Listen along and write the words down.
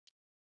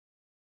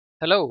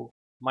Hello,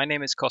 my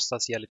name is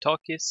Kostas.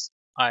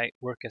 I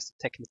work as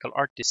a technical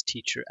artist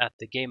teacher at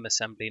the Game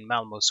Assembly in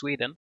Malmö,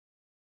 Sweden.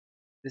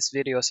 This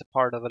video is a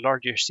part of a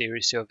larger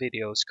series of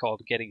videos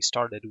called Getting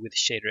Started with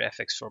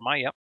ShaderFX for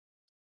Maya.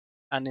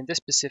 And in this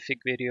specific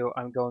video,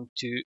 I'm going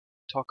to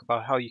talk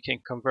about how you can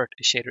convert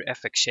a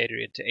ShaderFX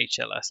shader into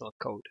HLSL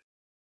code.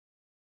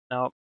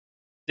 Now,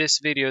 this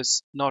video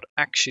is not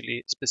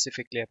actually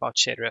specifically about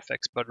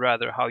ShaderFX, but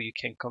rather how you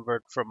can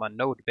convert from a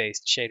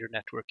node-based shader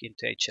network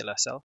into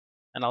HLSL,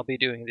 and I'll be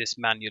doing this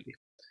manually.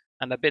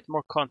 And a bit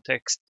more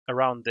context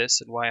around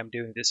this and why I'm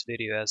doing this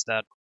video is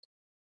that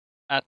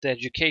at the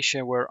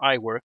education where I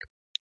work,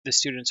 the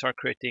students are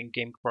creating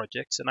game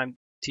projects and I'm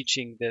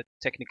teaching the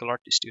technical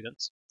artist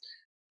students.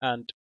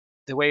 And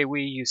the way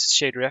we use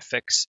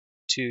ShaderFX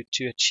to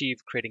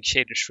achieve creating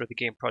shaders for the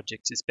game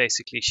projects is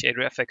basically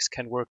ShaderFX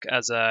can work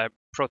as a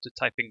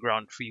prototyping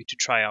ground for you to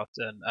try out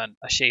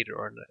a shader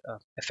or an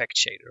effect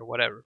shader or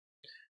whatever.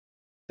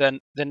 Then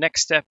the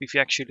next step, if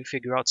you actually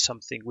figure out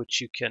something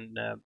which you can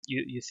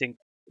you think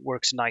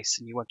works nice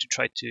and you want to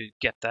try to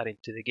get that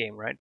into the game,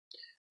 right,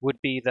 would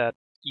be that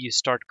you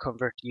start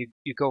converting,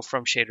 you go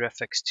from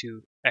ShaderFX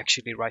to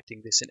actually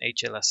writing this in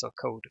HLSL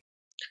code.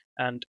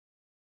 And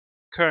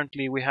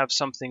currently we have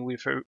something we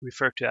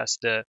refer to as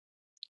the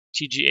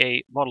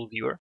TGA model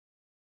viewer.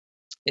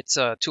 It's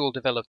a tool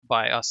developed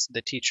by us,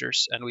 the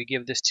teachers, and we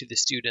give this to the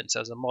students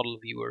as a model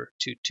viewer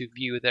to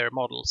view their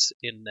models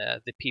in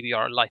the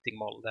PBR lighting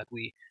model that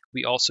we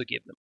also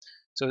give them.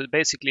 So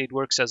basically it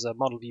works as a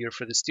model viewer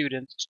for the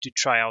students to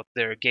try out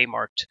their game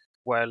art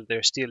while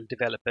they're still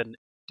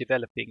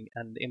developing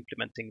and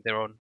implementing their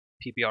own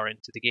PBR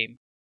into the game.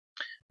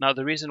 Now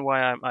the reason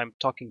why I'm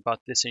talking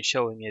about this and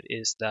showing it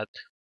is that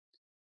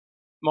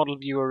model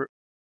viewer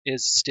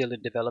is still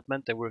in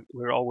development and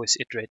we're always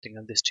iterating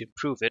on this to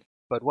improve it.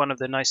 But one of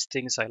the nice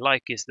things I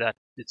like is that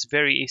it's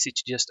very easy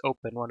to just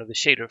open one of the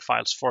shader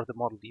files for the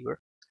model viewer,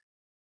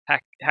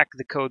 hack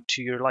the code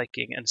to your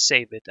liking and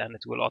save it, and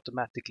it will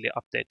automatically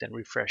update and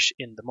refresh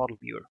in the model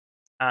viewer.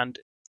 And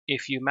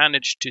if you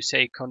manage to,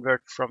 say,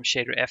 convert from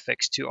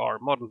ShaderFX to our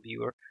model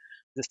viewer,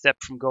 the step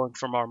from going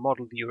from our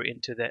model viewer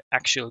into the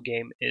actual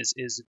game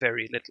is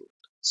very little.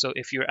 So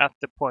if you're at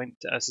the point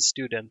as a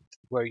student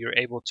where you're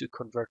able to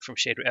convert from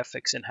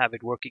ShaderFX and have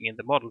it working in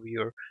the model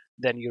viewer,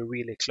 then you're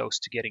really close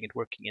to getting it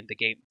working in the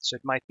game. So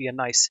it might be a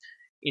nice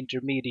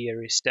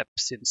intermediary step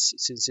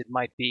since it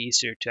might be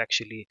easier to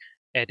actually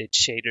edit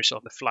shaders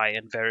on the fly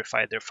and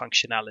verify their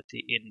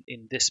functionality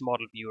in this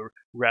model viewer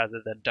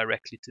rather than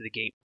directly to the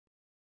game.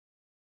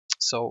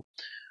 So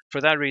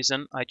for that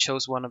reason, I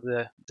chose one of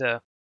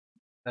the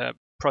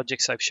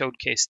projects I've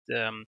showcased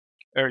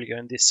earlier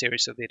in this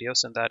series of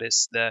videos, and that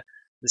is the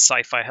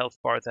sci-fi health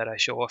bar that I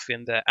show off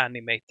in the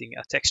animating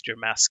a texture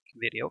mask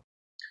video.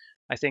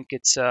 I think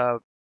it's a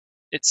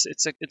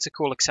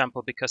cool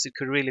example because it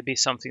could really be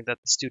something that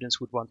the students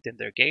would want in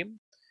their game.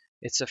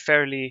 It's a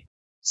fairly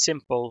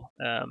simple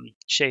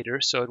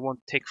shader, so it won't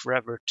take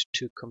forever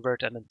to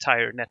convert an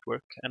entire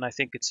network, and I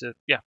think it's a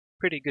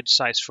pretty good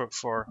size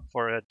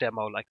for a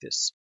demo like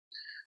this.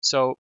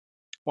 So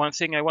one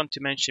thing I want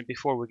to mention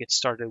before we get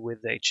started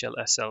with the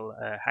HLSL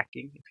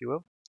hacking, if you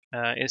will,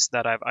 is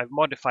that I've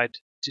modified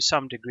to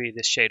some degree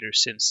this shader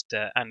since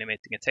the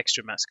animating a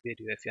texture mask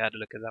video, if you had a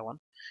look at that one.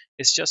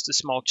 It's just a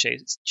small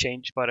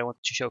change, but I want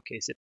to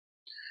showcase it.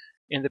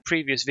 In the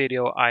previous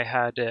video, I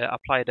had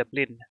applied a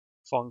Blin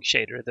Fong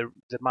shader,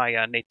 the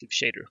Maya native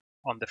shader,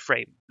 on the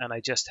frame, and I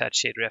just had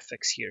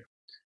ShaderFX here.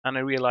 And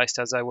I realized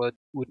as I would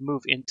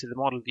move into the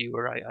model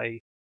viewer,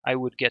 I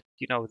would get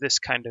this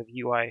kind of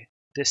UI,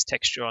 this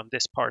texture on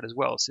this part as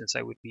well, since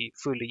I would be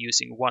fully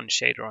using one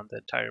shader on the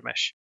entire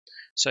mesh.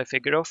 So I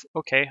figured,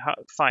 okay,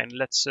 fine,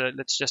 let's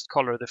just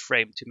color the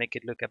frame to make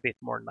it look a bit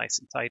more nice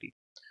and tidy.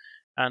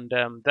 And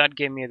that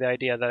gave me the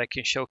idea that I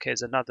can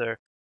showcase another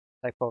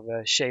type of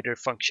shader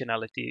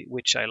functionality,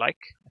 which I like.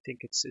 I think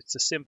it's a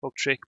simple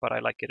trick, but I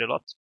like it a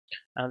lot.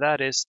 And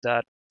that is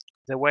that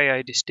the way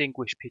I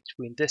distinguish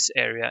between this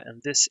area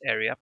and this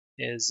area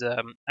is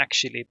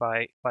actually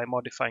by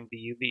modifying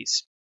the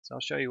UVs. So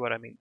I'll show you what I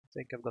mean. I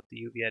think I've got the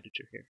UV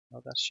editor here.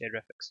 Oh, that's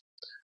ShaderFX.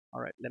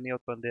 All right, let me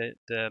open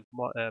the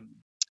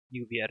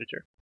UV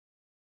editor.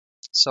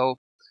 So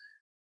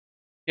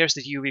here's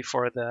the UV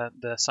for the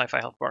sci-fi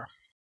health bar.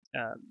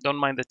 Don't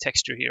mind the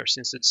texture here,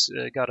 since it's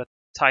got a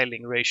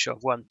tiling ratio of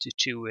 1 to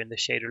 2 in the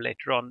shader.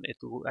 Later on it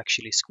will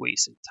actually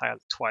squeeze and tile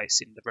twice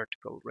in the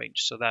vertical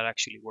range, so that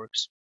actually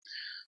works.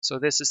 So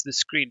this is the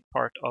screen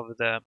part of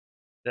the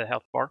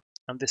health bar,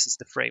 and this is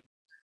the frame.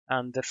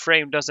 And the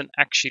frame doesn't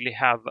actually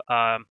have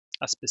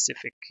a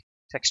specific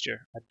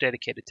texture, a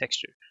dedicated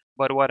texture.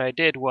 But what I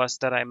did was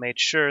that I made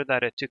sure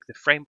that I took the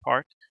frame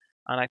part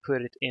and I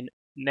put it in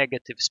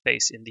negative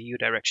space in the U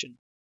direction.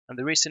 And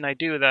the reason I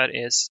do that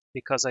is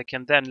because I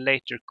can then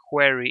later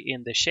query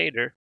in the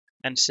shader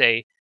and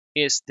say,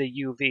 is the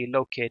UV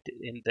located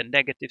in the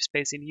negative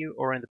space in U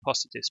or in the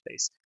positive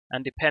space?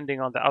 And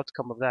depending on the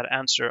outcome of that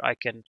answer, I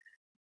can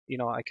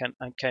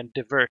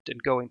divert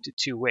and go into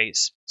two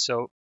ways.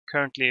 So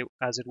currently,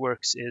 as it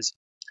works, is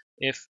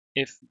If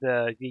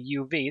the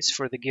UVs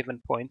for the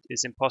given point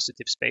is in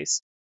positive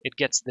space, it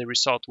gets the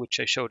result which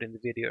I showed in the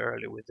video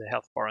earlier with the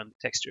health bar and the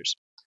textures.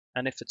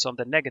 And if it's on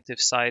the negative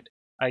side,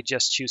 I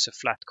just choose a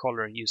flat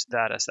color and use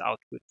that as the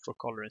output for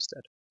color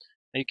instead.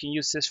 Now you can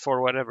use this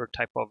for whatever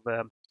type of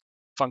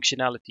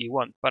functionality you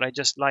want, but I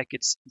just like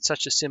it's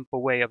such a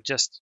simple way of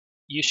just,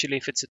 usually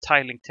if it's a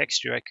tiling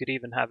texture, I could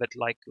even have it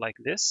like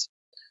this.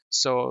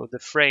 So the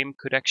frame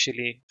could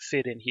actually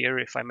fit in here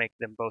if I make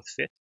them both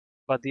fit.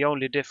 But the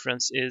only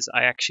difference is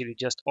I actually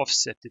just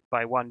offset it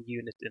by 1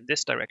 unit in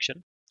this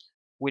direction,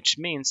 which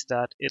means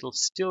that it'll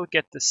still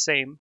get the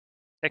same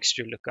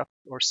texture lookup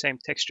or same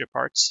texture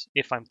parts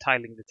if I'm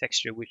tiling the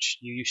texture, which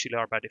you usually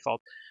are by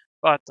default.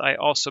 But I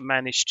also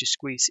managed to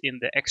squeeze in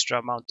the extra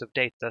amount of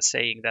data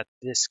saying that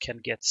this can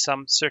get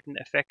some certain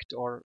effect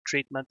or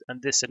treatment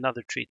and this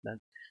another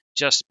treatment,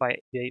 just by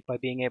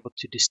being able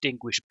to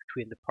distinguish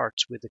between the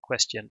parts with the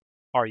question,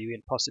 are you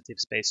in positive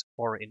space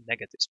or in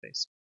negative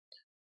space?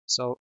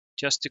 So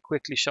just to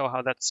quickly show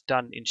how that's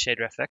done in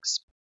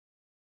ShaderFX,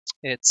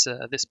 it's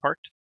this part.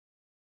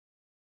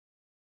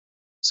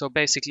 So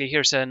basically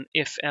here's an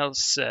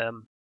if-else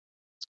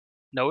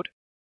node,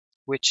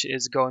 which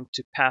is going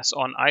to pass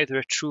on either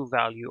a true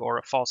value or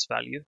a false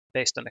value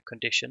based on a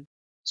condition.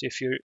 So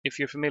if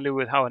you're familiar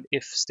with how an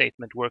if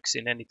statement works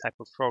in any type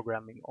of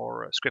programming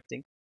or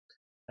scripting,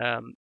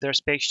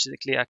 there's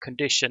basically a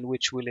condition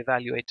which will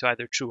evaluate to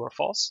either true or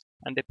false.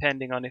 And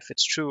depending on if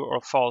it's true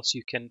or false,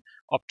 you can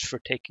opt for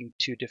taking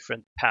 2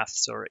 different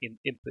paths or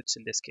inputs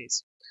in this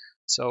case.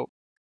 So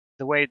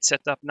the way it's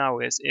set up now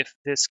is if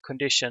this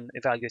condition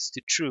evaluates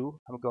to true,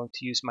 I'm going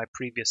to use my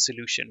previous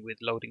solution with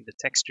loading the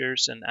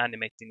textures and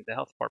animating the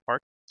health bar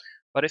part.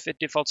 But if it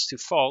defaults to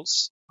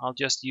false, I'll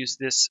just use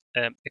this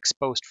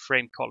exposed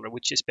frame color,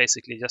 which is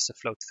basically just a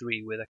float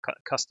 3 with a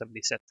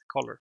customly set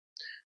color.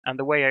 And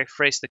the way I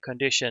phrase the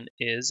condition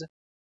is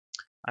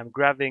I'm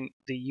grabbing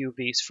the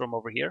UVs from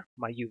over here,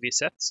 my UV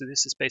set. So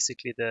this is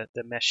basically the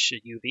mesh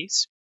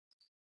UVs.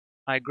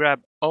 I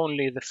grab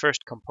only the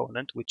first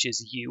component, which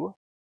is U,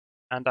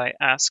 and I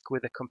ask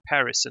with a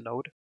comparison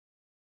node,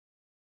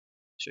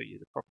 show you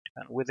the property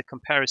panel, with the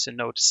comparison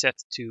node set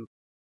to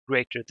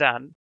greater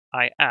than,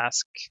 I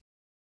ask,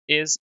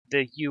 is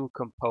the U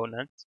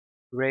component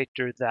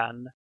greater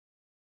than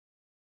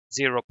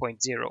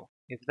 0.0?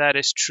 If that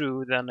is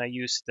true, then I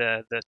use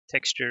the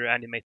texture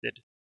animated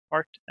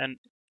part, and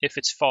if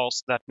it's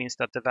false, that means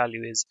that the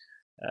value is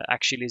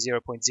actually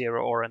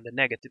 0.0 or on the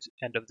negative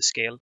end of the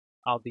scale.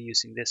 I'll be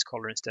using this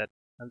color instead,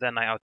 and then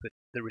I output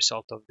the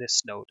result of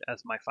this node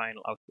as my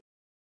final output.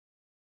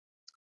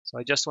 So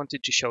I just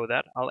wanted to show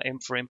that. I'll aim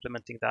for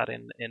implementing that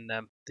in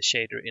the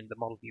shader in the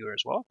model viewer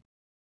as well.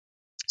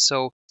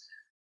 So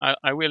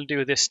I will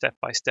do this step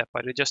by step.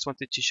 I just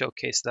wanted to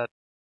showcase that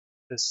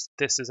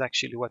this is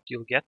actually what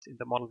you'll get in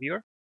the model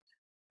viewer.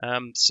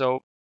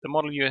 So the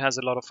model viewer has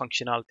a lot of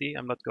functionality.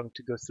 I'm not going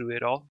to go through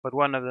it all, but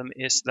one of them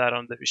is that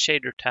on the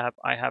shader tab,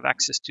 I have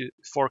access to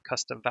 4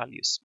 custom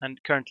values.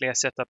 And currently I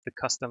set up the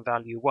custom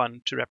value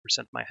 1 to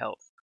represent my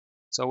health.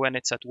 So when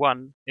it's at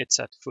 1, it's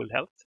at full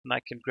health, and I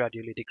can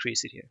gradually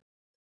decrease it here.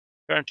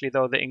 Currently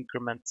though, the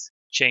increment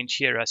change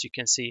here, as you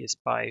can see, is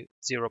by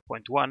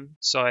 0.1,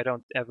 so I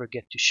don't ever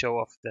get to show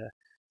off the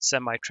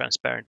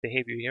semi-transparent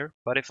behavior here.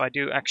 But if I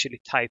do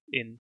actually type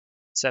in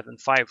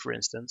 7.5, for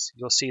instance,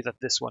 you'll see that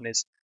this one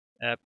is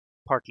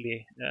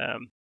partly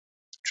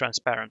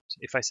transparent.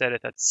 If I set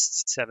it at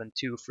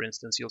 7.2, for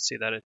instance, you'll see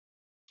that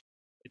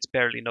it's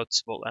barely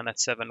noticeable, and at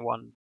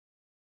 7.1,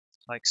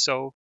 like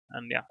so,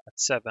 and yeah, at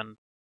 7,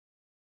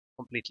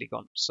 completely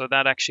gone. So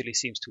that actually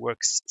seems to work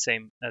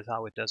same as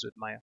how it does with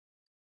Maya.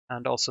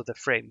 And also the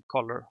frame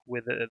color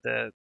with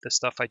the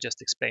stuff I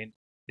just explained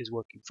is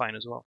working fine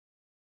as well.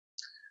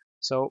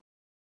 So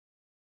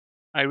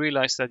I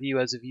realize that you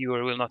as a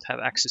viewer will not have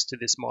access to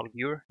this model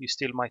viewer. You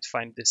still might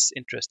find this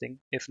interesting.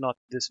 If not,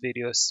 this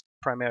video is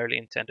primarily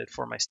intended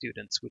for my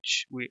students,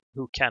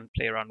 who can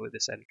play around with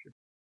this editor.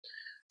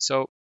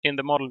 So in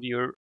the model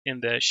viewer, in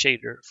the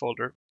shader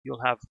folder,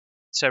 you'll have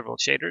several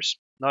shaders.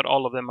 Not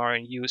all of them are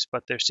in use,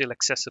 but they're still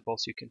accessible,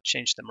 so you can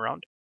change them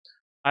around.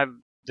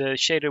 The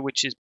shader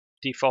which is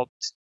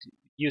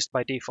used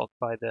by default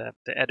by the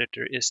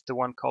editor is the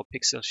one called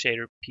Pixel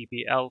Shader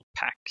PBL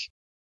Pack.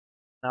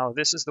 Now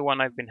this is the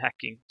one I've been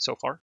hacking so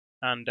far,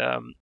 and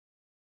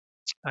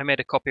I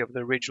made a copy of the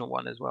original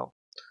one as well.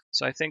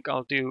 So I think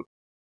I'll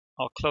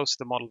close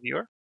the model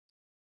viewer.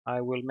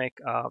 I will make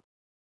a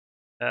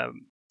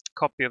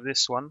copy of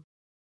this one,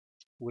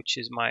 which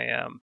is my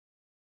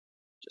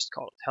just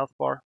call it health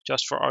bar,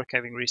 just for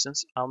archiving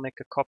reasons. I'll make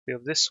a copy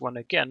of this one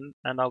again,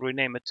 and I'll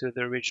rename it to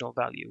the original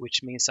value,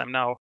 which means I'm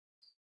now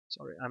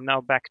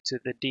back to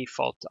the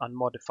default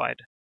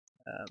unmodified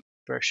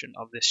version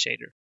of this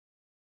shader.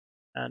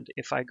 And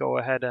if I go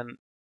ahead and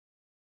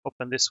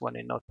open this one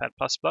in Notepad++,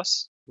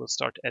 we'll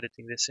start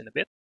editing this in a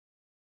bit.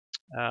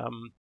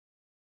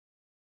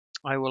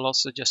 I will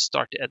also just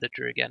start the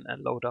editor again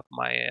and load up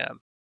my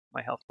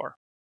my health bar.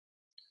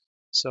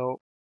 So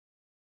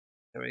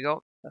there we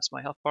go. That's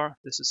my health bar.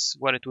 This is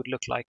what it would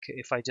look like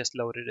if I just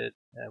loaded it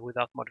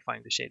without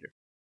modifying the shader.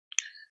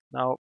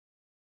 Now,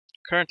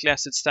 currently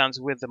as it stands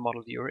with the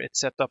model viewer, it's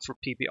set up for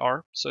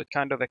PBR, so it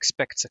kind of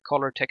expects a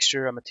color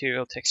texture, a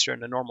material texture,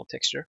 and a normal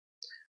texture.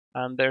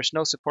 And there's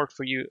no support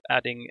for you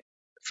adding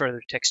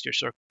further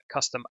textures or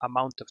custom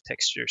amount of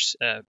textures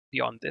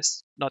beyond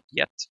this. Not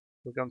yet.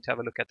 We're going to have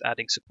a look at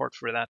adding support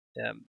for that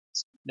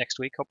next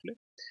week, hopefully.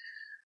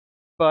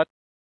 But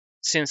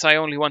since I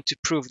only want to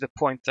prove the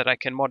point that I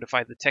can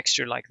modify the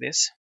texture like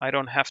this, I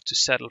don't have to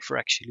settle for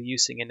actually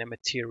using a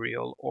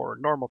material or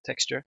normal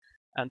texture.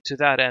 And to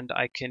that end,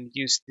 I can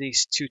use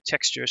these two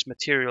textures,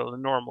 material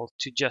and normal,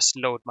 to just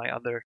load my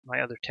other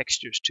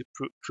textures to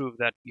prove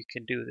that you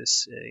can do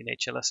this in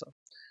HLSL.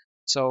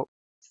 So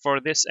for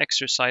this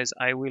exercise,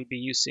 I will be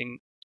using,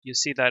 you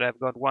see that I've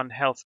got one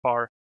health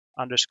bar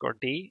underscore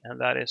D,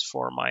 and that is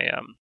for my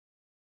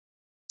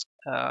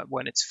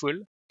when it's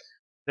full.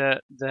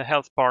 The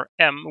health bar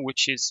M,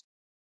 which is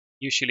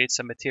usually it's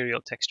a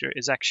material texture,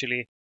 is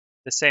actually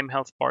the same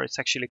health bar. It's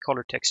actually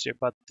color texture,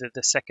 but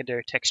the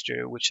secondary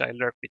texture which I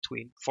lerp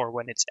between for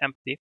when it's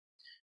empty.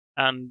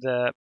 And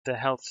the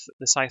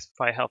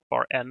sci-fi health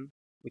bar N,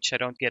 which I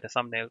don't get a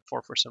thumbnail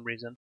for some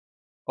reason.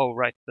 Oh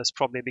right, that's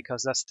probably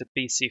because that's the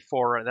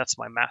BC4. That's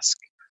my mask.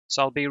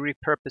 So I'll be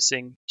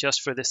repurposing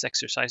just for this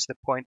exercise the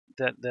point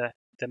that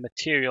the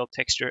material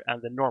texture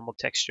and the normal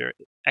texture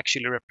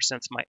actually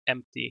represents my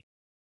empty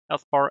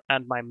health bar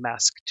and my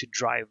mask to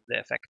drive the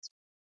effect.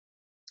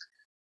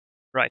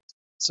 Right,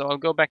 so I'll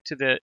go back to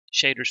the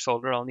shaders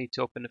folder. I'll need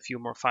to open a few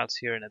more files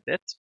here in a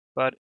bit.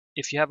 But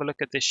if you have a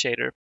look at this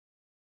shader,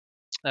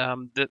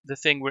 the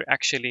thing we're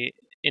actually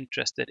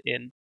interested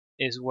in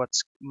is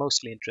what's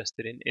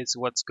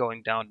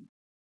going down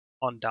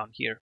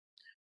here.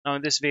 Now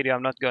in this video,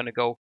 I'm not going to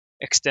go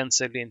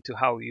extensively into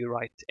how you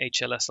write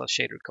HLSL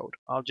shader code.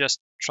 I'll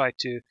just try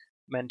to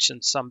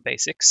mention some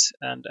basics,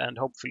 and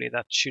hopefully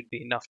that should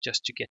be enough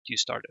just to get you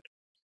started.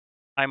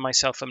 I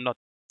myself am not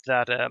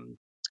that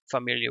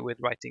familiar with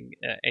writing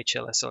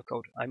HLSL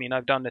code. I mean,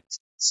 I've done it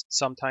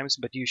sometimes,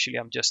 but usually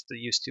I'm just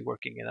used to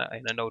working in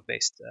a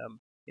node-based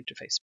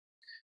interface.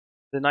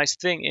 The nice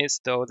thing is,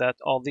 though, that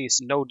all these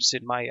nodes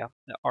in Maya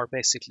are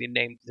basically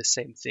named the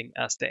same thing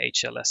as the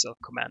HLSL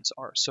commands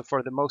are. So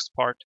for the most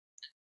part,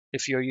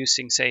 if you're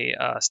using, say,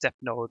 a step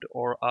node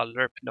or a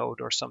lerp node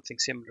or something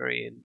similar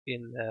in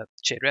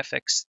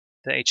ShaderFX,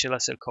 the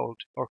HLSL code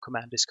or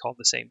command is called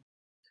the same.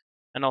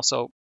 And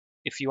also,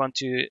 if you want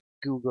to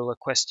Google a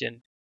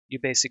question, you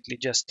basically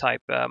just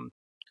type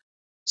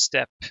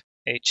step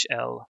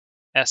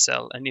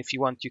HLSL, and if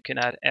you want, you can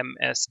add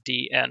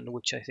MSDN,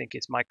 which I think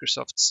is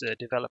Microsoft's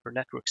developer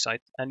network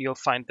site, and you'll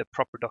find the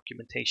proper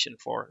documentation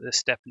for the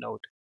step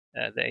node,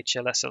 the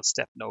HLSL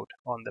step node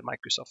on the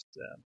Microsoft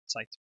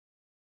site.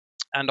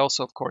 And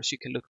also, of course, you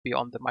can look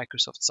beyond the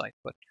Microsoft site,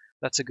 but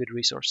that's a good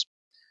resource.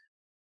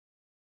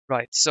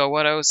 Right, so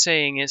what I was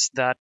saying is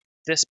that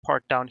this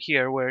part down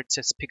here where it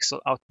says pixel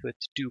output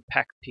do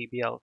pack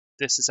PBL,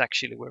 this is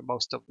actually where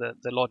most of the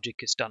logic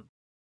is done.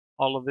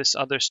 All of this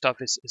other stuff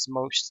is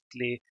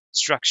mostly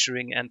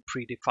structuring and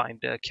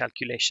predefined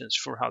calculations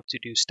for how to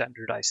do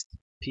standardized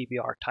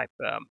PBR type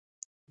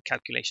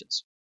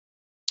calculations.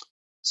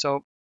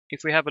 So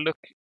if we have a look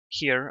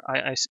here,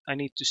 I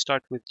need to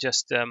start with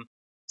just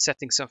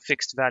setting some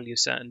fixed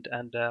values and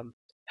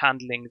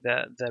handling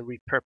the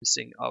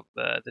repurposing of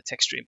the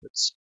texture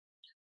inputs.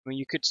 I mean,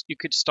 you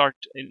could start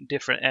in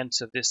different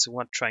ends of this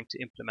one trying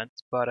to implement,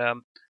 but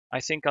I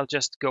think I'll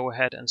just go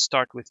ahead and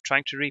start with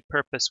trying to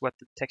repurpose what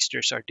the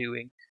textures are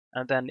doing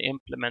and then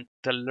implement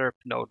the lerp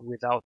node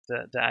without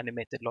the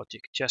animated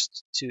logic,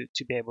 just to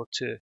be able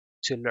to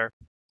lerp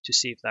to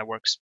see if that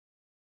works.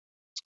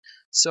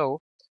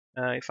 So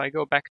if I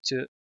go back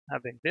to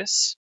having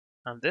this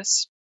and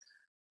this,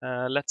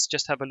 let's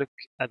just have a look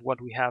at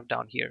what we have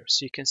down here.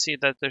 So you can see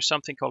that there's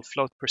something called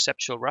float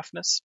perceptual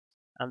roughness,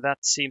 and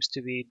that seems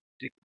to be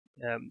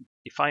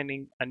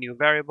defining a new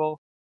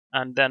variable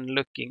and then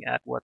looking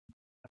at what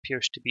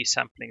appears to be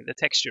sampling the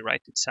texture,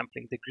 right? It's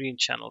sampling the green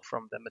channel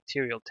from the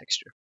material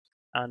texture.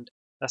 And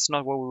that's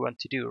not what we want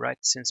to do, right?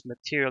 Since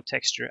material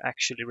texture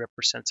actually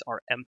represents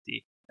our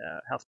empty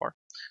health bar.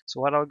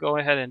 So what I'll go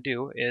ahead and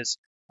do is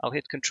I'll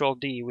hit Control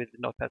D with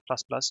Notepad++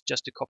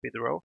 just to copy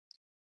the row.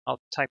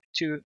 I'll type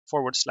 2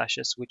 forward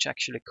slashes, which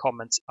actually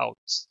comments out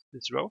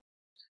this row.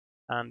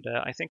 And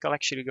I think I'll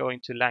actually go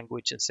into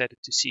language and set it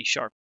to C#.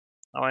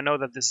 Now I know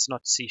that this is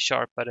not C#,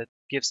 but it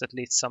gives at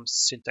least some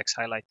syntax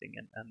highlighting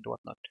and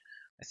whatnot.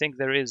 I think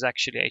there is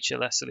actually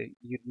HLSL.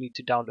 You'd need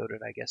to download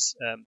it, I guess.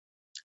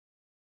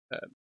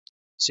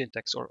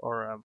 Syntax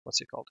or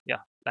what's it called? Yeah,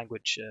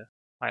 language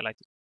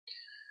highlighting.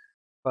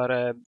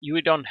 But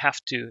you don't have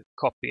to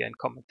copy and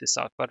comment this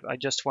out. But I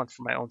just want,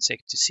 for my own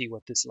sake, to see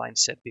what this line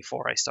said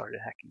before I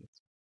started hacking it.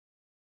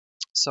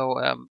 So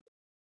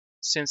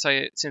since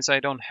I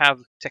don't have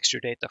texture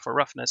data for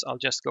roughness, I'll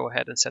just go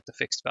ahead and set a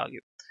fixed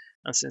value.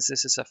 And since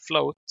this is a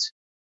float,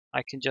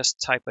 I can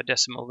just type a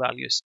decimal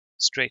value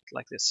straight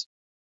like this.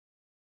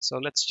 So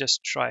let's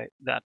just try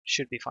that.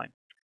 Should be fine.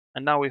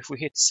 And now if we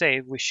hit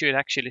save, we should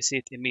actually see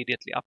it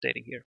immediately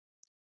updating here.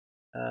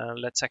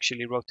 Let's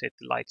actually rotate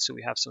the light so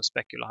we have some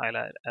specular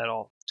highlight at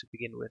all to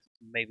begin with.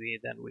 Maybe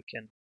then we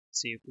can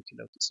see if we can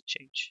notice a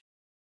change.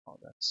 Oh,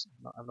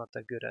 I'm not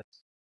that good at.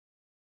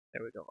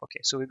 There we go.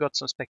 Okay, so we got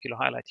some specular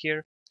highlight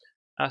here.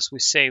 As we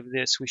save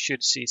this, we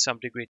should see some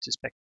degree to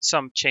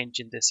some change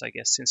in this, I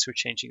guess, since we're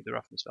changing the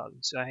roughness value.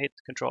 So I hit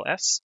Control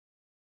S.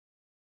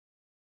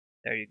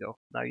 There you go.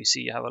 Now you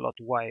see you have a lot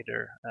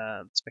wider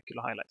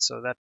specular highlight.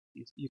 So that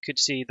you could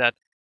see that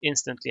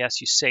instantly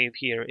as you save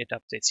here, it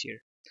updates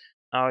here.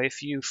 Now,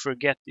 if you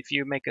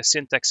make a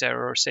syntax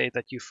error, or say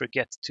that you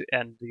forget to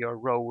end your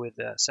row with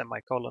a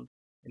semicolon,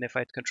 and if I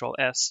hit Control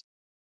S,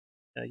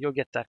 you'll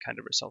get that kind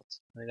of result.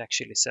 And it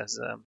actually says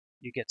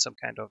you get some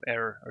kind of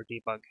error or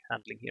debug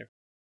handling here.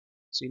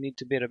 So you need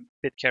to be a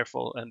bit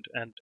careful, and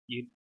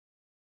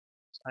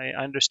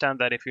I understand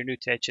that if you're new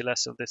to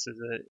HLSL, this is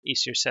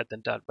easier said than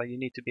done, but you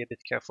need to be a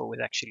bit careful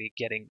with actually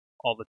getting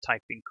all the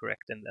typing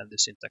correct and the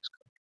syntax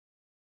correct.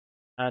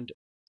 And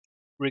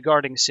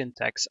regarding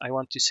syntax, I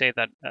want to say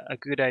that a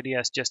good idea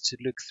is just to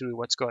look through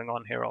what's going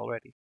on here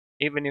already.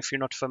 Even if you're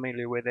not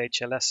familiar with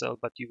HLSL,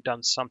 but you've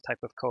done some type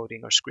of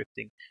coding or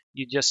scripting,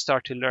 you just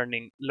start to learn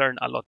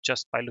a lot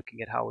just by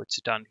looking at how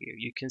it's done here.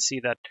 You can see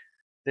that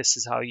this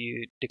is how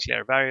you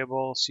declare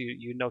variables.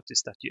 You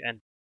notice that you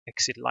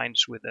exit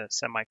lines with a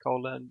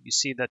semicolon. You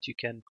see that you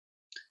can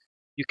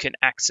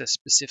access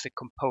specific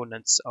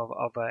components of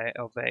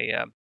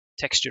a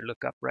texture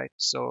lookup, right?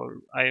 So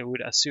I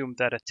would assume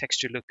that a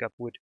texture lookup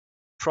would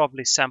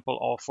probably sample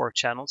all 4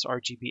 channels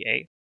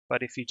RGBA,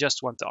 but if you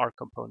just want the R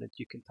component,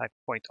 you can type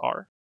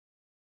 .R.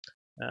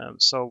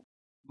 So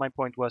my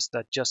point was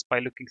that just by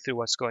looking through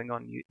what's going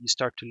on, you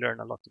start to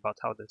learn a lot about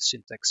how the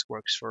syntax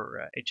works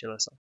for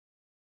HLSL.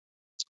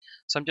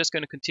 So I'm just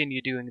going to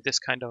continue doing this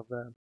kind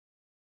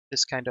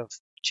of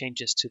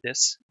changes to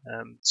this.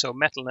 So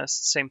metalness,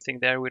 same thing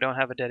there. We don't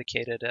have a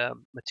dedicated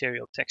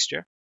material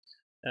texture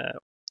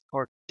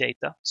or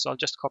data. So I'll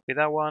just copy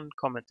that one,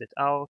 comment it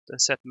out,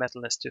 and set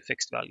metalness to a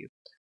fixed value.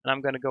 And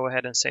I'm going to go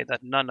ahead and say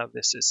that none of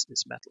this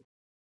is metal.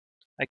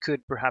 I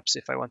could perhaps,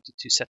 if I wanted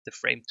to, set the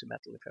frame to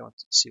metal if I wanted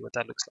to see what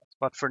that looks like.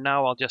 But for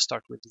now, I'll just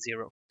start with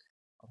 0.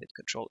 I'll hit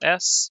Control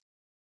S.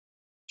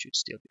 Should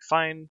still be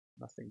fine.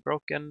 Nothing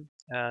broken.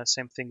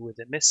 Same thing with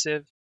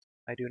emissive.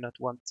 I do not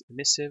want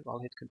emissive. I'll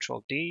hit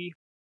Control D.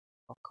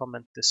 I'll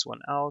comment this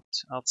one out.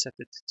 I'll set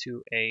it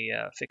to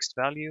a fixed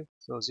value.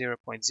 So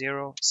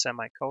 0.0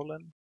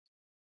 semicolon.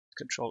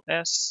 Control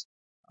S.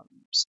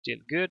 Still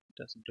good.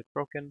 Doesn't look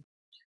broken.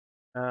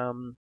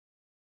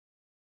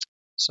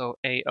 So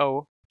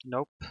AO,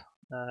 nope.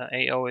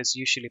 AO is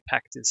usually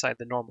packed inside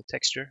the normal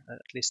texture,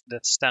 at least the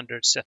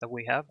standard set that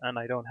we have, and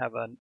I don't have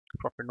a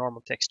proper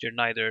normal texture,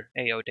 neither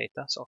AO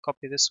data. So I'll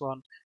copy this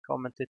one,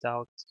 comment it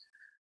out.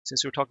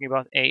 Since we're talking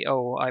about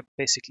AO, I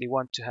basically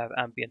want to have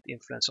ambient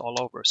influence all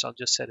over, so I'll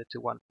just set it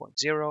to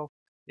 1.0,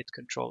 hit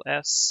Control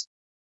S.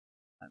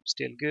 I'm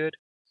still good.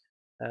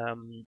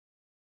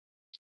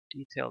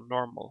 Detail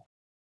normal.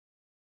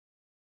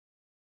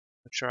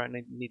 Not sure I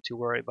need to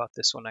worry about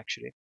this one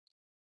actually.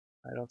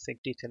 I don't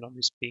think detail normal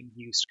is being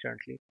used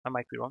currently. I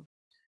might be wrong.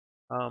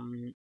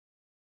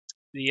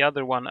 The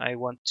other one I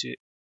want to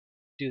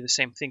do the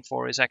same thing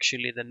for is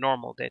actually the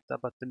normal data,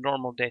 but the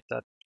normal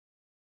data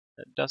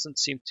doesn't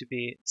seem to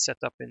be set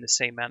up in the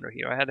same manner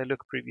here. I had a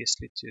look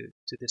previously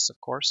to this, of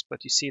course,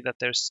 but you see that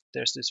there's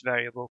this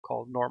variable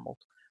called normal,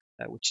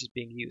 which is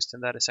being used,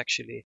 and that is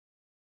actually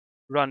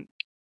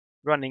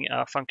running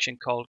a function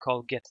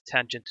called get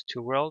tangent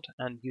to world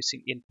and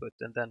using input,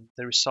 and then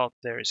the result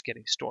there is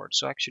getting stored.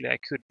 So actually I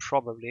could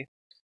probably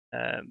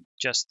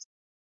just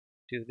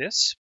do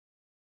this,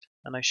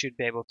 and I should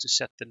be able to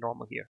set the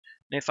normal here.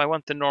 And if I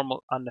want the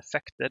normal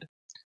unaffected,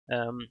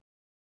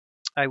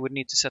 I would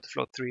need to set the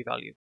float 3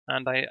 value.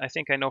 And I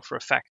think I know for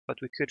a fact, but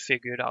we could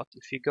figure it out.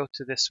 If you go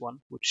to this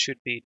one, which should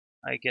be,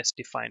 I guess,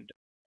 defined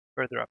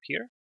further up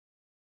here,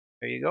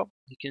 there you go.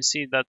 You can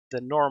see that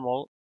the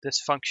normal, this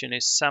function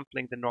is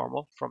sampling the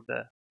normal from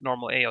the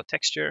normal AO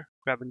texture,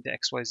 grabbing the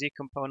XYZ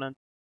component.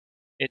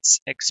 It's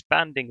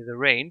expanding the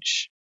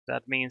range.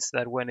 That means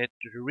that when it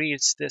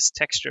reads this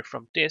texture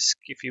from disk,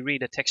 if you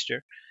read a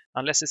texture,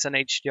 unless it's an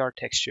HDR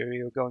texture,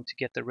 you're going to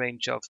get the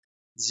range of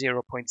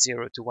 0.0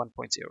 to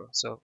 1.0,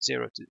 so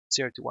 0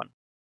 to 1.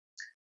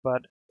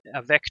 But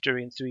a vector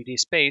in 3D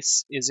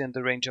space is in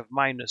the range of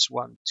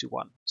 -1 to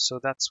 1. So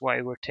that's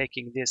why we're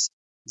taking this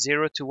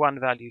 0 to 1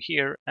 value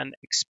here and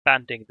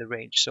expanding the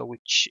range. So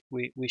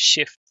we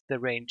shift the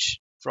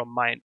range from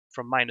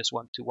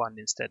 -1 to 1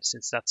 instead,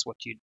 since that's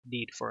what you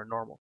need for a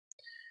normal.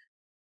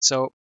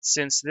 So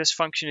since this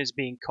function is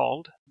being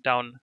called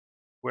down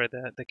where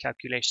the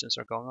calculations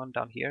are going on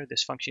down here,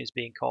 this function is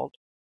being called,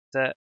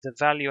 the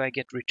value I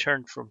get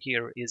returned from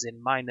here is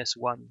in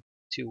 -1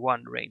 to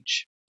 1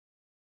 range.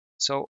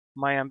 So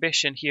my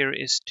ambition here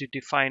is to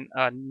define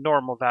a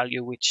normal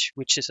value,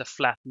 which is a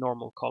flat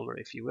normal color,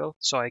 if you will,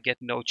 so I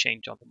get no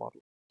change on the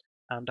model.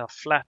 And a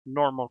flat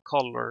normal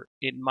color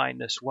in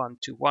 -1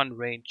 to 1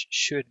 range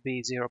should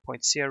be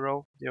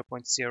 0.0,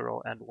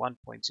 0.0, and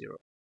 1.0.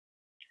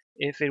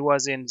 if it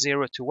was in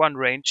 0 to 1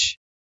 range,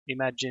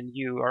 imagine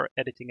you are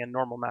editing a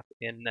normal map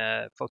in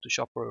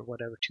Photoshop or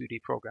whatever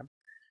 2D program.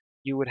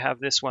 You would have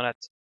this one at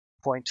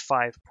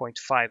 0.5,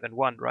 0.5, and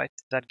 1, right?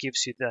 That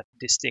gives you that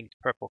distinct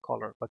purple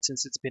color. But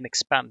since it's been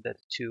expanded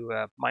to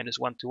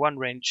 -1 to 1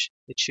 range,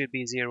 it should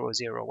be 0,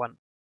 0, 1,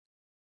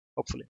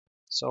 hopefully.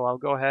 So I'll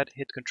go ahead,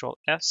 hit Control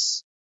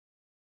S.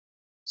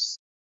 Let's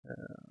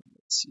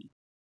see.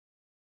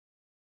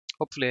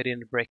 Hopefully I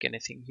didn't break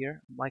anything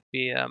here. Might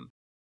be,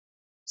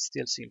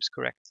 still seems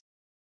correct.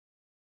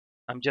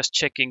 I'm just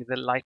checking the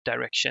light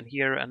direction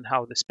here and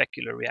how the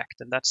specular react,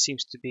 and that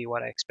seems to be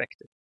what I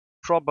expected.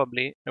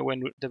 Probably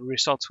when the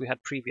results we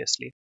had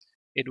previously,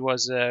 it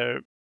was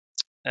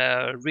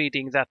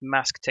reading that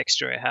mask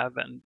texture I have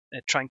and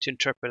trying to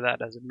interpret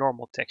that as a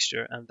normal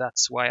texture, and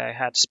that's why I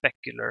had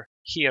specular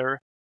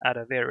here at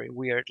a very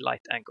weird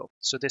light angle.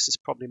 So this is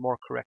probably more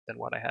correct than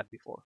what I had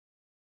before.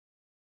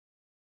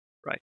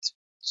 Right,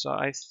 so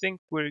I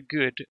think we're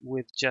good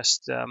with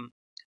just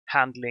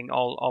handling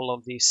all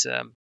of these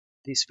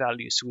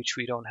values which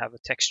we don't have a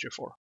texture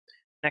for.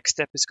 Next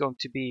step is going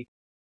to be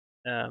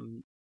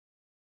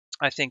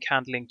I think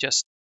handling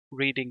just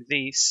reading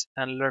these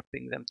and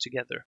lerping them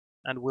together,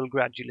 and we'll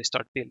gradually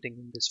start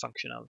building this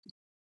functionality.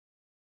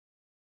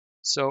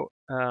 So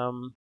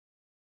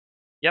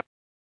yep,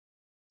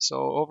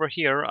 so over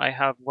here I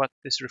have what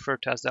is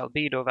referred to as the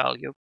albedo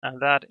value,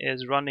 and that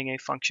is running a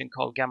function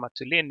called gamma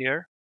to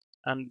linear,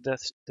 and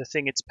the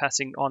thing it's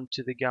passing on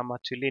to the gamma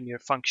to linear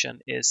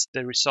function is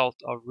the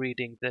result of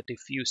reading the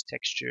diffuse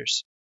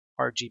textures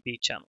RGB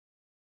channel.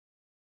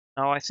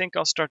 Now I think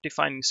I'll start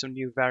defining some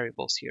new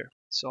variables here.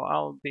 So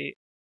I'll be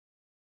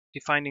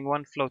defining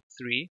one float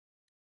 3.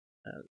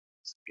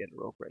 Let's get a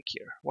row break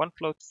here. One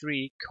float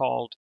 3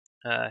 called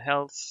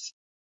health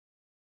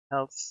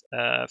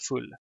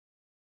full,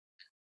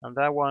 and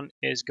that one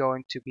is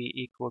going to be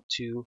equal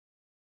to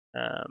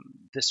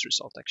this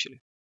result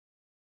actually.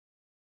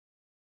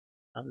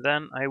 And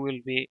then I will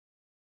be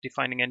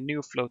defining a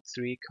new float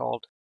 3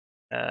 called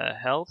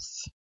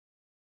health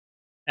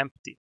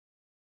empty.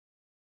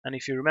 And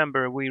if you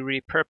remember, we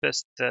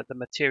repurposed the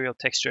material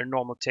texture and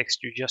normal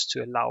texture just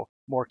to allow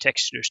more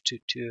textures to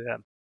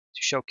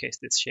showcase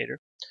this shader.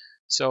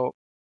 So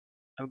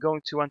I'm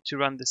going to want to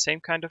run the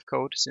same kind of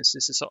code, since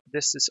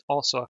this is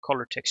also a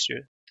color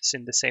texture. It's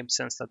in the same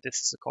sense that this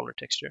is a color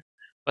texture.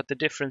 But the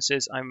difference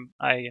is I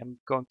am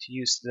going to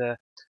use the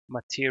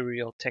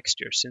material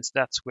texture, since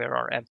that's where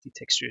our empty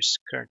texture is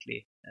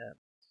currently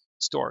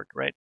stored,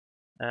 right?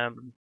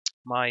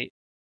 My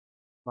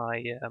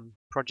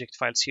project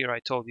files here, I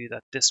told you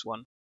that this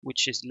one,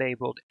 which is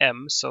labeled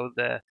M, so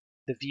the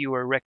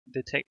viewer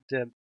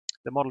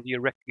the model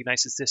viewer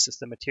recognizes this as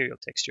the material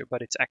texture,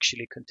 but it's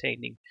actually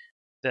containing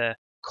the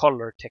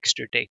color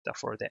texture data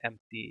for the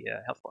empty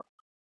health bar.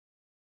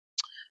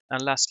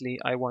 And lastly,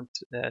 I want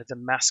the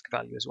mask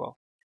value as well.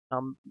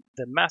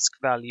 The mask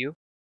value,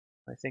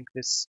 I think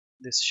this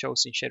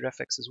shows in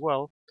ShaderFX as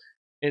well,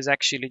 is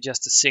actually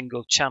just a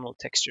single channel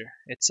texture.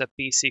 It's a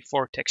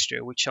BC4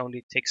 texture, which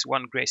only takes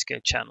one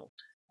grayscale channel,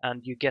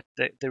 and you get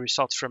the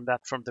results from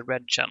that from the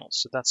red channel.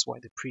 So that's why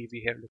the preview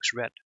here looks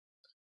red.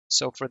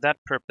 So for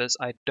that purpose,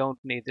 I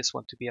don't need this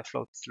one to be a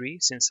float 3,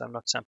 since I'm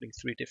not sampling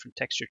 3 different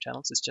texture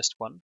channels, it's just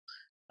one.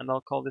 And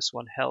I'll call this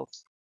one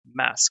health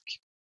mask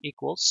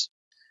equals.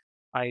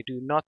 I do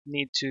not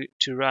need to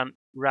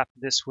wrap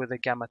this with a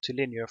gamma to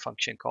linear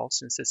function call,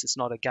 since this is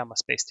not a gamma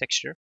space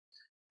texture.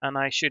 And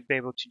I should be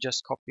able to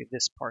just copy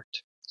this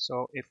part.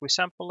 So if we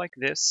sample like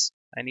this,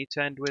 I need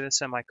to end with a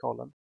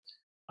semicolon.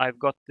 I've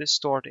got this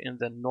stored in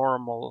the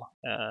normal,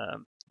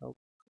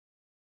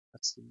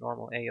 that's the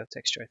normal AO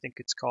texture. I think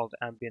it's called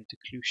ambient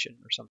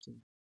occlusion or something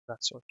of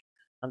that sort.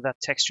 And that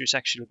texture is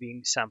actually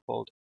being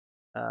sampled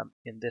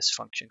in this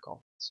function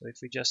call. So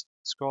if we just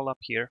scroll up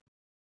here,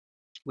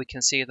 we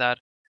can see that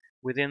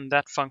within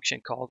that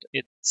function called,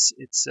 it's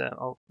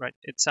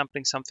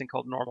sampling something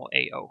called normal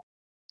AO.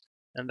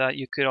 And that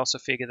you could also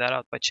figure that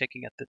out by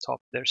checking at the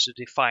top. There's a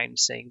define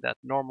saying that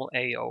normal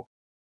AO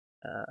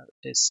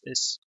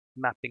is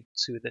mapping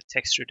to the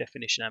texture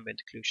definition ambient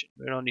occlusion.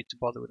 We don't need to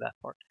bother with that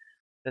part.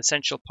 The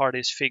essential part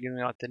is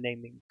figuring out the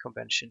naming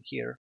convention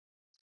here,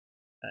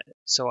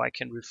 so I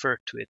can refer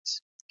to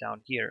it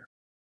down here.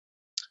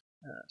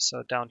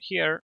 So down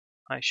here,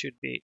 I should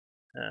be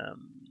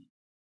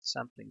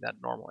sampling that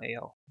normal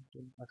AO.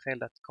 I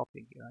failed at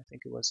copying here. I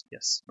think it was,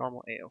 yes,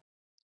 normal AO.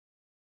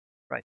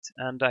 Right,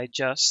 and I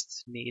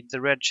just need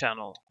the red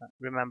channel.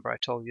 Remember, I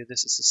told you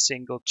this is a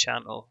single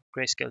channel,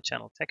 grayscale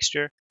channel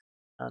texture,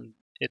 and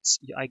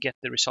I get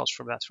the results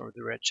from that from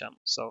the red channel.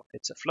 So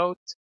it's a float.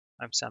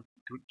 I'm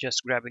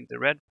just grabbing the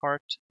red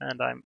part,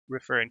 and I'm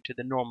referring to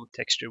the normal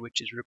texture,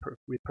 which is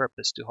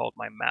repurposed to hold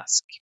my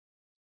mask.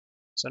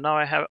 So now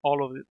I have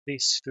all of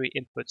these 3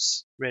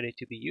 inputs ready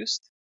to be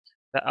used.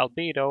 The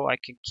albedo, I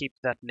can keep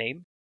that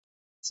name,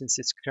 since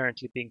it's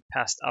currently being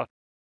passed out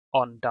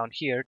on down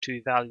here to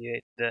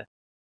evaluate the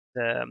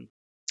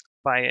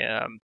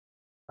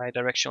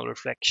bidirectional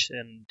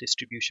reflection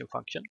distribution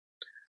function.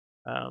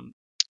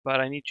 but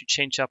I need to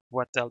change up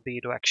what the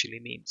albedo actually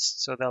means.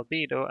 So the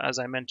albedo, as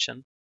I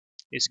mentioned,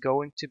 is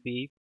going to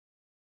be,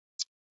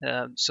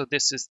 so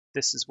this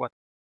is what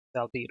the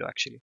albedo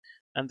actually,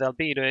 and the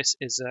albedo is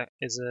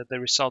the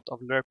result of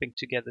lerping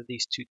together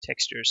these two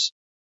textures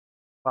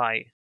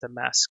by the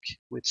mask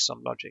with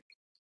some logic.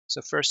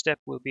 So first step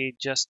will be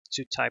just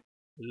to type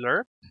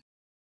lerp,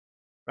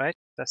 right?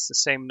 That's the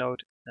same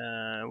node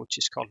which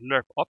is called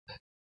lerp up.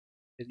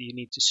 You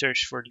need to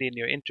search for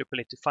linear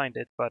interpolate to find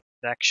it, but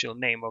the actual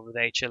name of the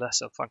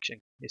HLSL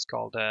function is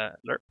called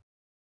lerp.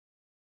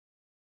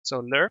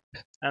 So lerp,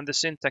 and the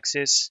syntax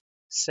is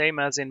same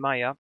as in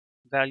Maya,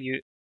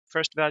 value,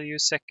 first value,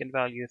 second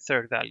value,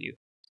 third value.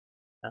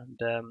 And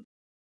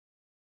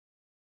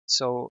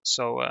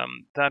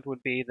that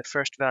would be the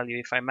first value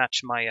if I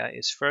match Maya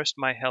is first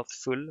my health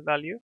full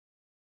value,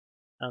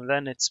 and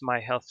then it's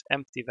my health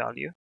empty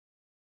value.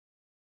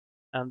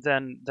 And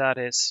then that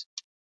is,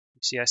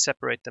 you see I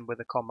separate them with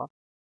a comma.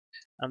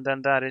 And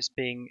then that is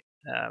being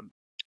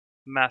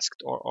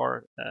masked,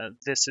 or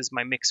this is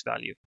my mix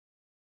value.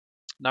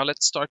 Now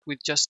let's start with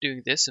just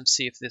doing this and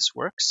see if this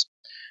works.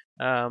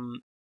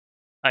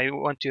 I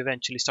want to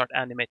eventually start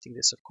animating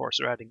this, of course,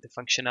 or adding the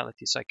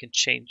functionality so I can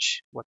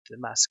change what the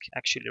mask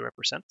actually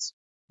represents.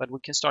 But we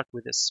can start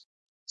with this.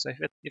 So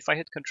if I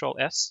hit Control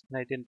S and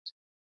I didn't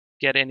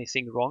get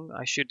anything wrong,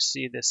 I should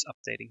see this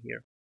updating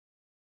here.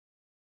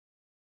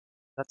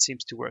 That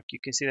seems to work. You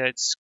can see that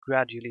it's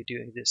gradually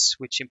doing this,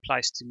 which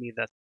implies to me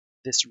that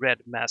this red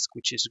mask,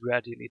 which is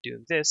gradually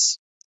doing this,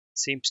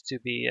 seems to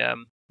be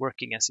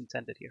working as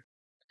intended here.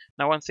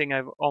 Now, one thing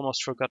I've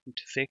almost forgotten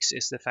to fix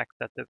is the fact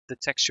that the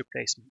texture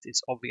placement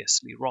is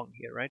obviously wrong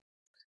here, right?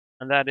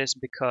 And that is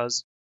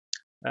because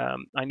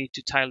I need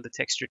to tile the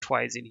texture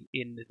twice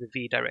in the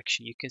V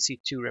direction. You can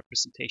see two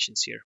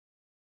representations here.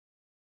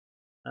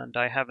 And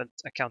I haven't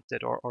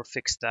accounted or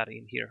fixed that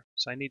in here.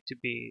 So I need to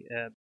be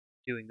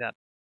doing that.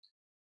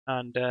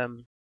 And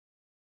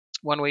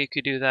one way you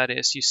could do that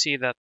is you see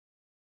that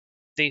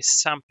these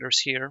samplers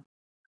here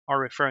are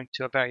referring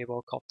to a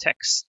variable called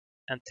text,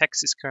 and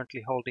text is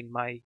currently holding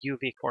my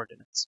UV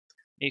coordinates.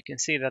 You can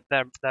see that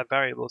that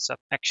variable is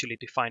actually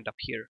defined up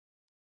here.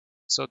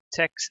 So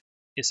text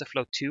is a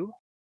float 2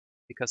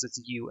 because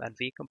it's U and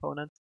V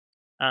component,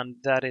 and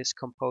that is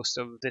composed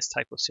of this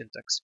type of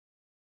syntax.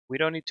 We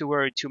don't need to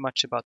worry too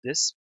much about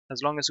this,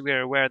 as long as we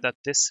are aware that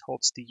this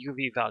holds the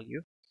UV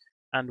value,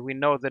 and we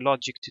know the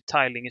logic to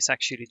tiling is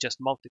actually just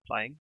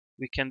multiplying.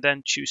 We can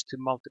then choose to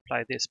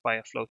multiply this by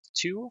a float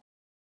 2,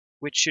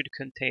 which should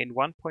contain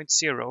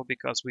 1.0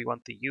 because we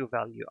want the U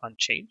value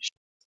unchanged,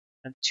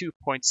 and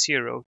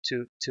 2.0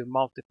 to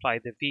multiply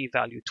the V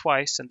value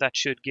twice, and that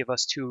should give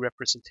us two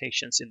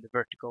representations in the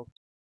vertical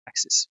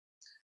axis.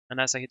 And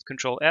as I hit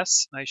Control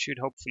S, I should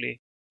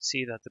hopefully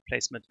see that the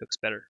placement looks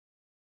better.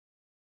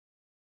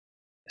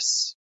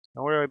 Yes.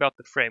 Don't worry about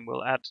the frame,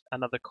 we'll add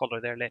another color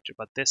there later,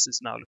 but this is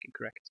now looking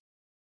correct.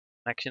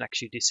 I can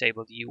actually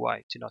disable the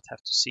UI to not have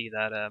to see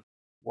that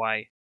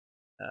Y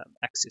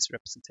axis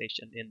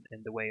representation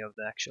in the way of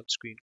the actual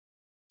screen.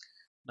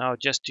 Now,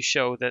 just to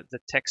show that the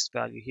text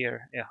value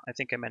here, yeah, I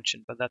think I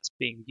mentioned, but that's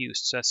being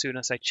used. So as soon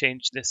as I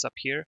change this up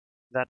here,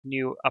 that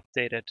new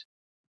updated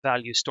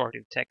value stored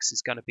in text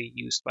is going to be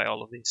used by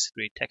all of these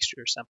three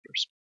texture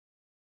samplers.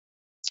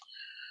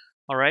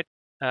 All right.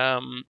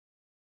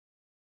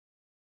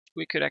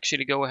 We could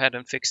actually go ahead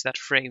and fix that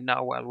frame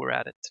now while we're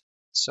at it.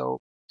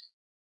 So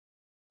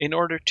in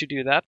order to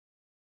do that,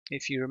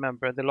 if you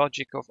remember, the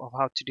logic of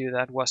how to do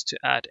that was to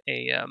add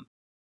a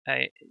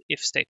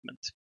if statement.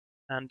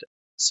 And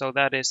so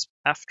that is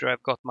after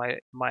I've got my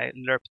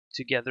lerp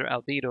together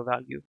albedo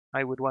value,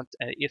 I would want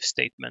an if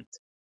statement,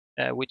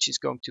 which is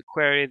going to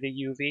query the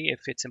UV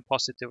if it's in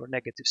positive or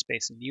negative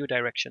space in the U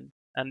direction.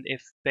 And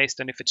if based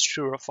on if it's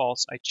true or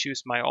false, I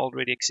choose my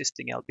already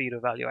existing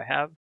albedo value I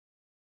have,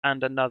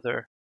 and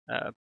another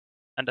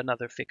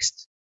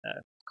fixed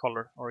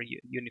color or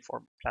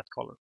uniform flat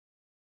color.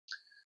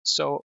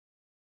 So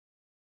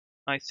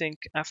I think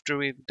after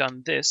we've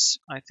done this,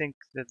 I think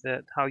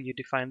that how you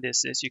define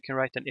this is you can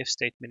write an if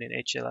statement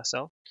in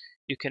HLSL.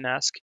 You can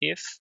ask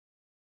if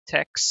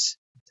text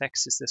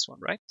is this one,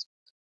 right?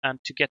 And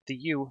to get the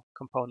U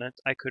component,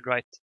 I could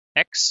write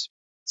X,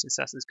 since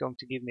that is going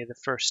to give me the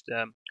first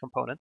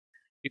component.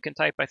 You can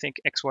type, I think,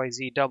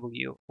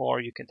 XYZW,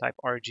 or you can type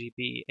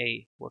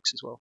RGBA, works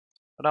as well.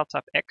 But I'll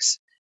type X.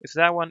 If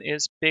that one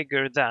is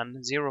bigger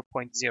than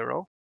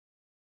 0.0,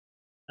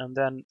 and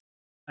then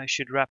I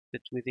should wrap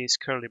it with these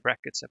curly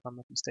brackets if I'm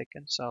not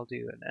mistaken. So I'll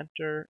do an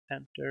enter,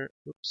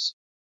 oops,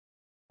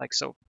 like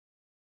so.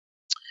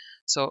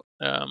 So,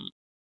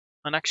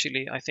 and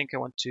actually I think I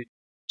want to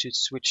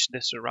switch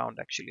this around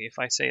actually. If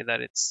I say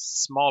that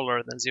it's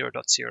smaller than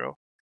 0.0,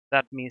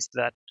 that means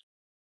that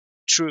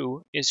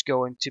true is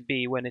going to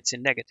be when it's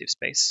in negative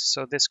space.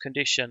 So this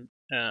condition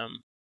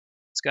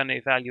is going to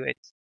evaluate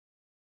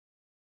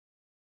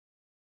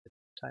the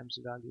times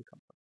value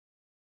component.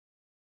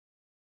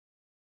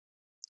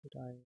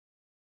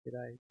 Did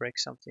I break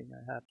something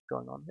I had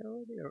going on here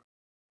already? Or,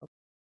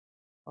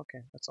 okay,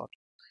 that's odd.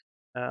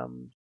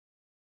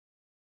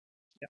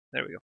 Yeah,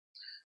 there we go.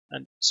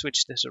 And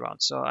switch this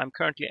around. So I'm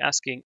currently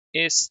asking,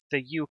 is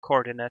the U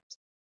coordinate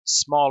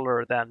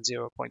smaller than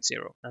 0.0?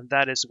 And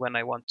that is when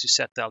I want to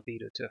set the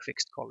albedo to a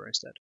fixed color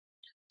instead.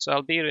 So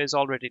albedo is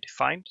already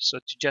defined. So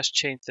to just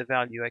change the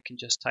value, I can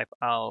just type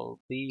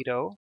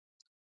albedo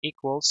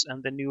equals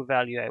and the new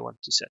value I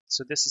want to set.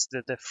 So this is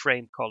the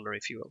frame color,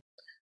 if you will.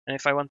 And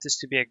if I want this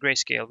to be a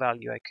grayscale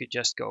value, I could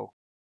just go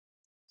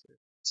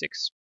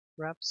 6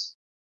 perhaps,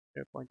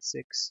 0.6,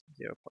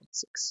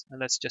 0.6. And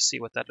let's just see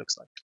what that looks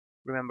like.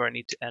 Remember, I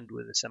need to end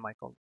with a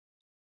semicolon.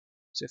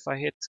 So if I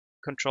hit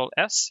Control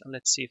S, and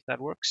let's see if that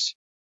works.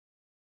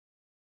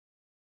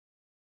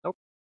 Nope.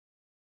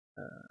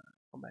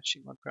 For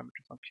matching one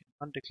parameter function.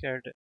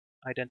 Undeclared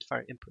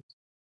identifier input.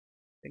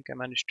 I think I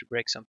managed to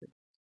break something.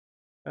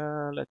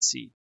 Let's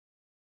see.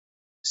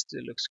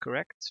 Still looks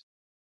correct.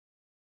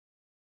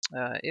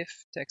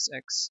 If text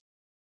X,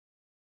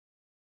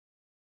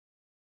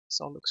 this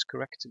all looks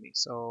correct to me.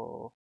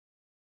 So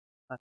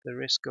at the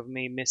risk of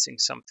me missing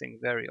something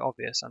very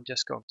obvious, I'm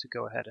just going to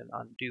go ahead and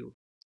undo.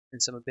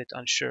 Since I'm a bit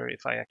unsure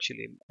if I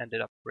actually ended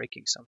up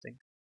breaking something,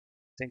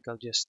 I think I'll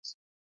just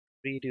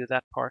redo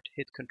that part,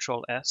 hit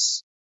Control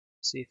S,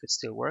 see if it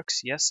still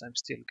works. Yes, I'm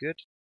still good.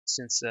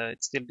 Since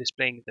it's still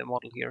displaying the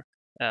model here,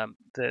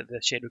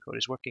 the shader code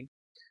is working.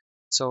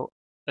 So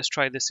let's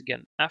try this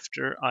again.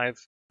 After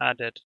I've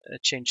added,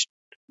 changed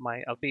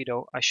my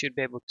albedo, I should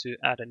be able to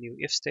add a new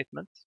if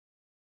statement.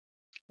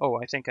 Oh,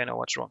 I think I know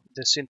what's wrong.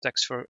 The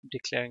syntax for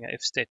declaring an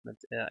if statement,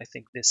 I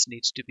think this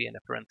needs to be in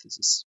a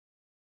parenthesis.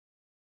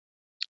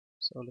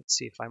 So let's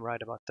see if I'm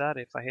right about that.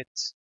 If I hit,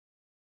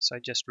 so I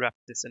just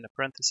wrapped this in a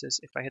parenthesis.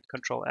 If I hit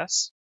Control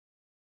S,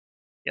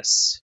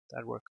 yes,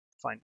 that worked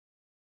fine.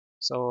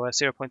 So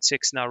 0.6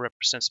 now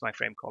represents my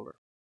frame color.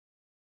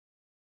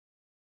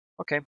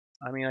 Okay,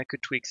 I mean, I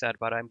could tweak that,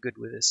 but I'm good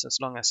with this. As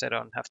long as I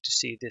don't have to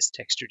see this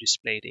texture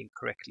displayed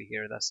incorrectly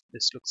here,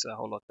 this looks a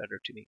whole lot better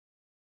to me.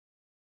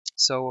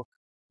 So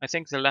I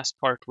think the last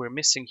part we're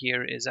missing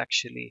here is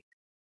actually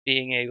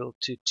being able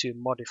to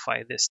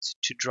modify this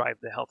to drive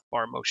the health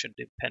bar motion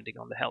depending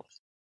on the health.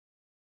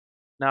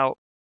 Now,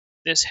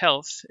 this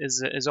health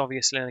is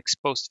obviously an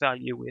exposed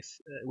value with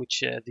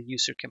which the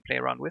user can play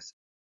around with.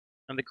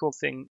 And the cool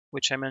thing,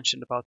 which I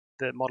mentioned about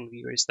the model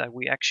viewer, is that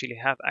we actually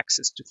have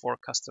access to 4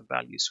 custom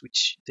values,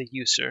 which the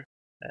user,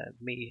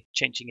 me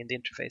changing in the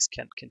interface,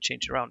 can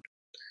change around.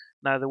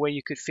 Now, the way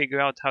you could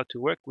figure out how to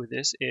work with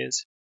this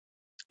is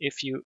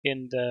if you,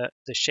 in the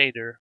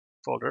shader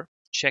folder,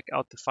 check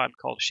out the file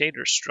called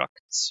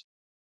shaderstructs,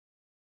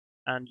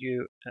 and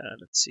you,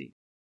 let's see,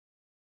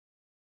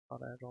 I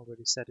had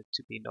already set it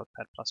to be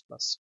Notepad++.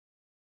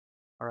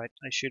 All right,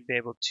 I should be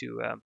able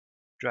to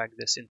drag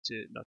this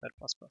into Notepad++.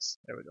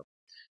 There we go.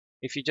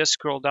 If you just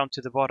scroll down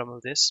to the bottom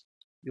of this,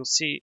 you'll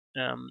see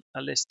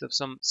a list of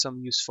some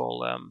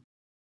useful,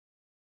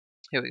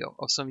 here we go,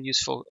 of some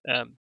useful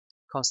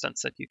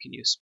constants that you can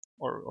use,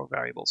 or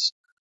variables.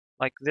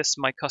 Like this,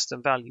 my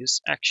custom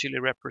values actually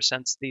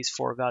represents these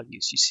 4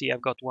 values. You see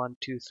I've got 1,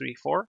 2, 3,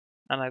 4,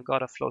 and I've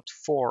got a float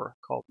 4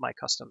 called my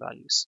custom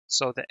values.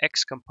 So the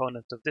X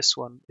component of this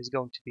one is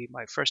going to be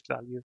my first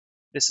value.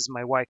 This is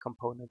my Y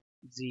component,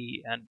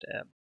 Z and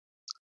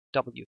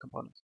W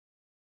component.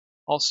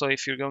 Also,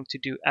 if you're going to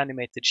do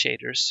animated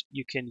shaders,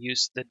 you can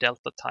use the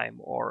delta time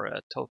or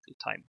total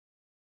time.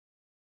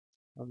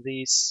 On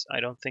these, I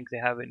don't think they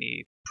have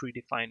any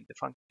predefined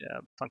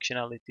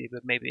functionality,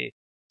 but maybe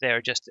they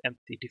are just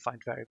empty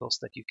defined variables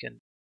that you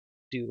can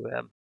do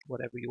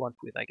whatever you want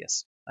with, I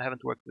guess. I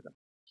haven't worked with them.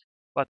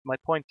 But my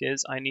point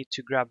is, I need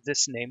to grab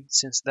this name,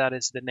 since that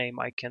is the name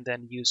I can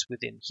then use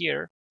within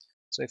here.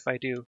 So if I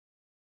do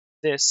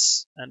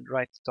this and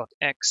write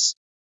 .x,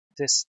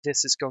 this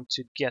is going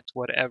to get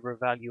whatever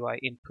value I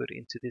input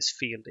into this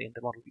field in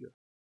the model viewer.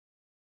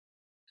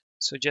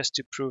 So just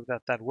to prove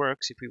that that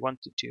works, if we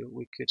wanted to,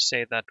 we could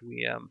say that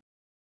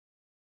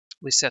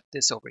we set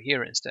this over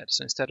here instead.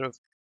 So instead of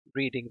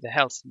reading the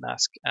health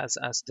mask as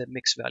the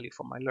mix value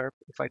for my lerp,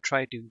 if I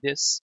try doing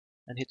this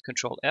and hit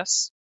Control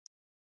S,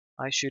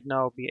 I should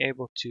now be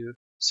able to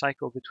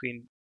cycle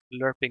between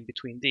lerping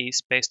between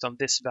these based on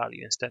this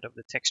value instead of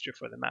the texture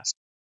for the mask.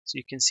 So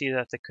you can see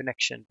that the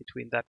connection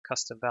between that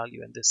custom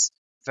value and this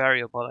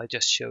variable I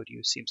just showed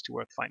you seems to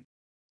work fine.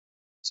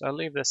 So I'll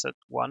leave this at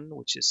 1,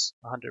 which is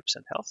 100%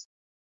 health.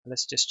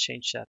 Let's just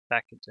change that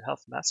back into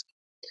health mask.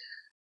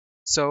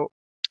 So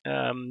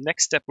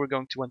next step we're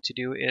going to want to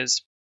do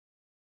is,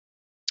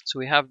 so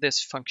we have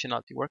this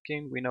functionality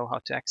working. We know how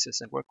to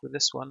access and work with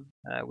this one.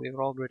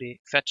 We're already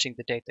fetching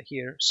the data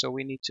here, so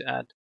we need to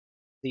add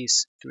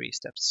these 3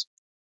 steps.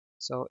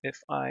 So if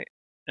I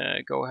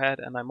go ahead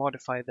and I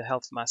modify the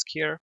health mask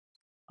here,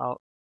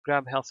 I'll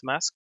grab health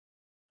mask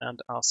and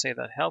I'll say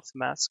that health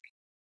mask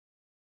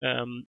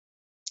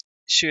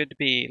should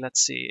be,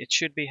 let's see, it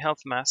should be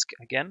health mask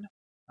again.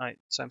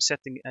 So I'm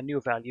setting a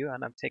new value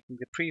and I'm taking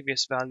the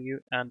previous value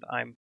and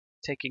I'm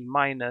taking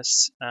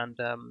minus, and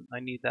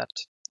I need that,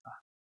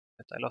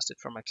 but I lost it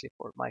from my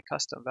clipboard, my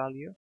custom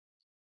value,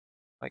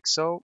 like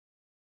so.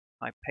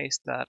 I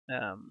paste that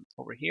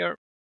over here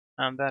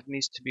and that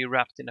needs to be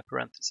wrapped in a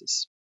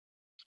parenthesis.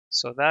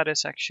 So that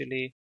is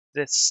actually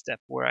this step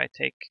where I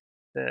take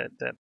the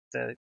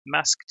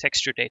mask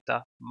texture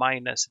data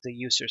minus the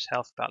user's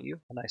health value,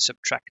 and I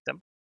subtract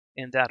them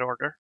in that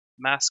order,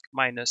 mask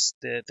minus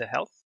the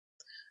health.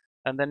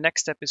 And the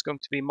next step is going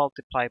to be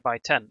multiply by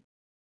 10.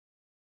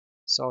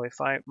 So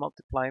if I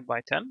multiply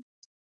by 10,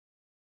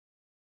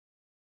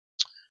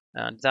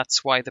 and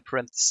that's why the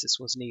parenthesis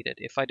was needed.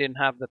 If I didn't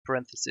have the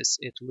parenthesis,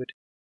 it would,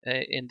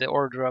 in the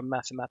order of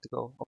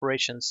mathematical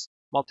operations,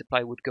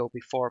 multiply would go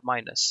before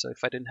minus. So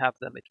if I didn't have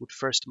them, it would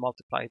first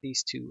multiply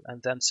these two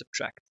and then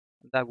subtract.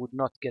 And that would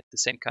not get the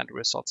same kind of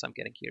results I'm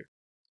getting here.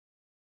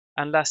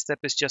 And last step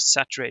is just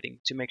saturating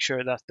to make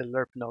sure that the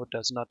lerp node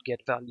does not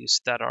get values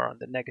that are on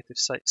the negative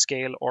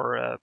scale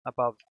or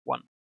above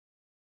 1.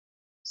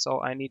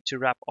 So I need to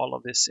wrap all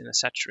of this in a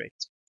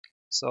saturate.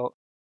 So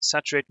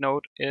saturate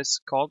node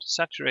is called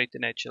saturate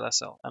in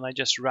HLSL, and I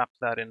just wrap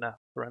that in a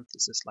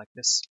parenthesis like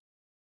this.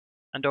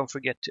 And don't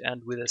forget to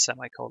end with a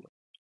semicolon.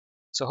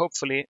 So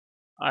hopefully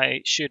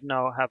I should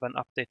now have an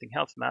updating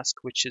health mask,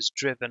 which is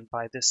driven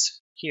by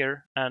this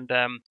here, and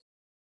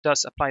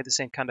does apply the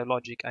same kind of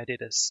logic I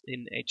did as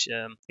in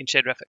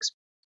ShaderFX.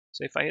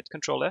 So if I hit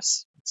Control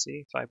S, let's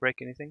see if I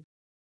break anything.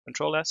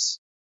 Control S.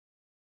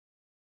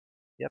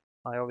 Yep,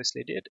 I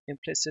obviously did.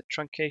 Implicit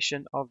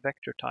truncation of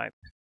vector type.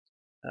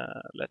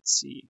 Let's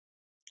see.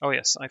 Oh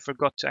yes, I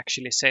forgot to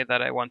actually say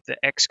that I want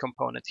the X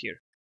component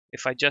here.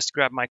 If I just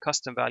grab my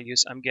custom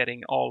values, I'm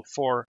getting all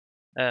 4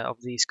 of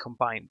these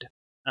combined.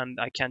 And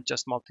I can't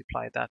just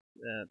multiply that.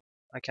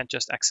 I can't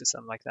just access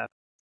them like that.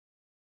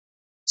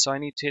 So I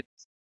need to hit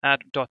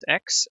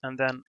add.x, and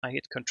then I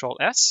hit Control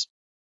S,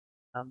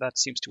 and that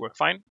seems to work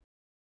fine.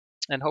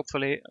 And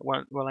hopefully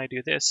when I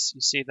do this,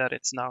 you see that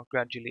it's now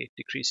gradually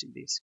decreasing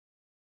these.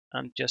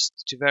 And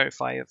just to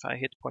verify, if I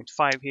hit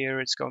 0.5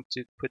 here, it's going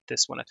to put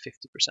this one at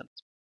 50%.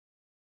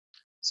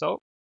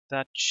 So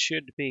that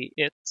should be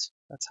it.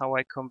 That's how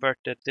I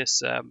converted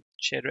this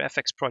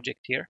ShaderFX project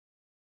here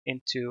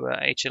into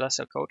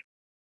HLSL code.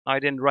 I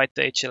didn't write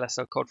the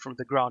HLSL code from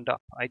the ground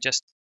up. I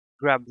just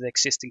grabbed the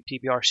existing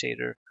PBR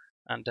shader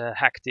and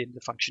hacked in the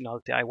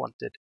functionality I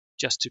wanted,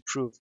 just to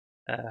prove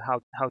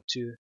how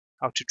to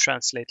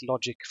translate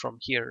logic from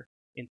here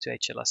into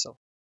HLSL.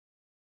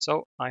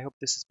 So I hope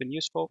this has been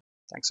useful.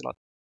 Thanks a lot.